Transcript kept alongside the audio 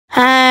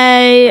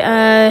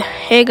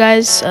Hey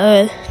guys,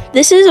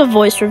 this is a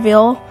voice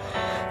reveal.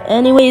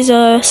 Anyways,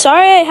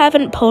 sorry I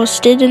haven't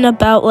posted in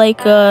about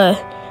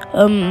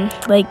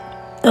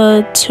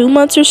 2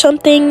 months or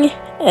something.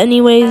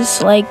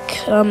 Anyways,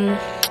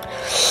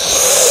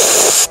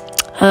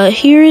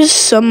 here's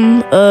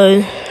some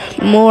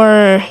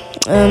more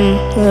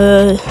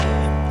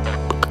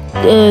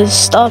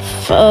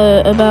stuff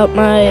about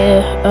my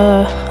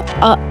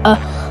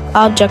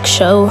object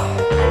show.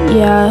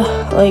 Yeah,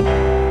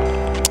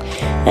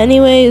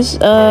 anyways,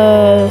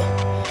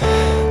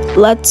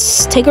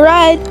 let's take a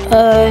ride.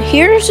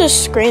 Here's a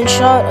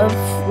screenshot of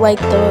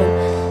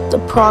the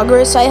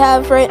progress I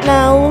have right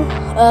now.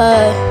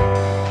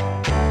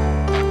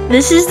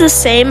 This is the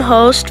same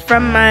host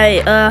from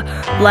my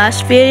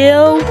last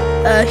video.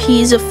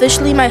 He's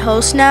officially my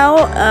host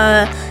now.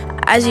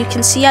 As you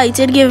can see, I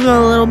did give him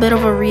a little bit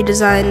of a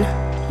redesign.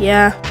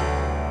 Yeah,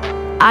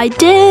 I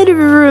did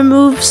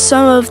remove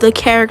some of the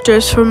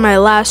characters from my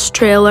last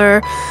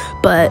trailer,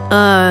 but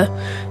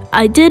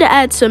I did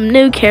add some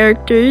new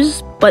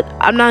characters, but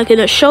I'm not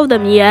gonna show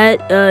them yet.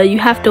 You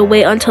have to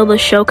wait until the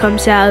show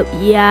comes out.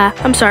 Yeah,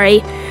 I'm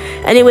sorry.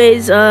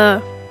 Anyways,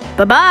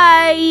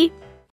 bye-bye!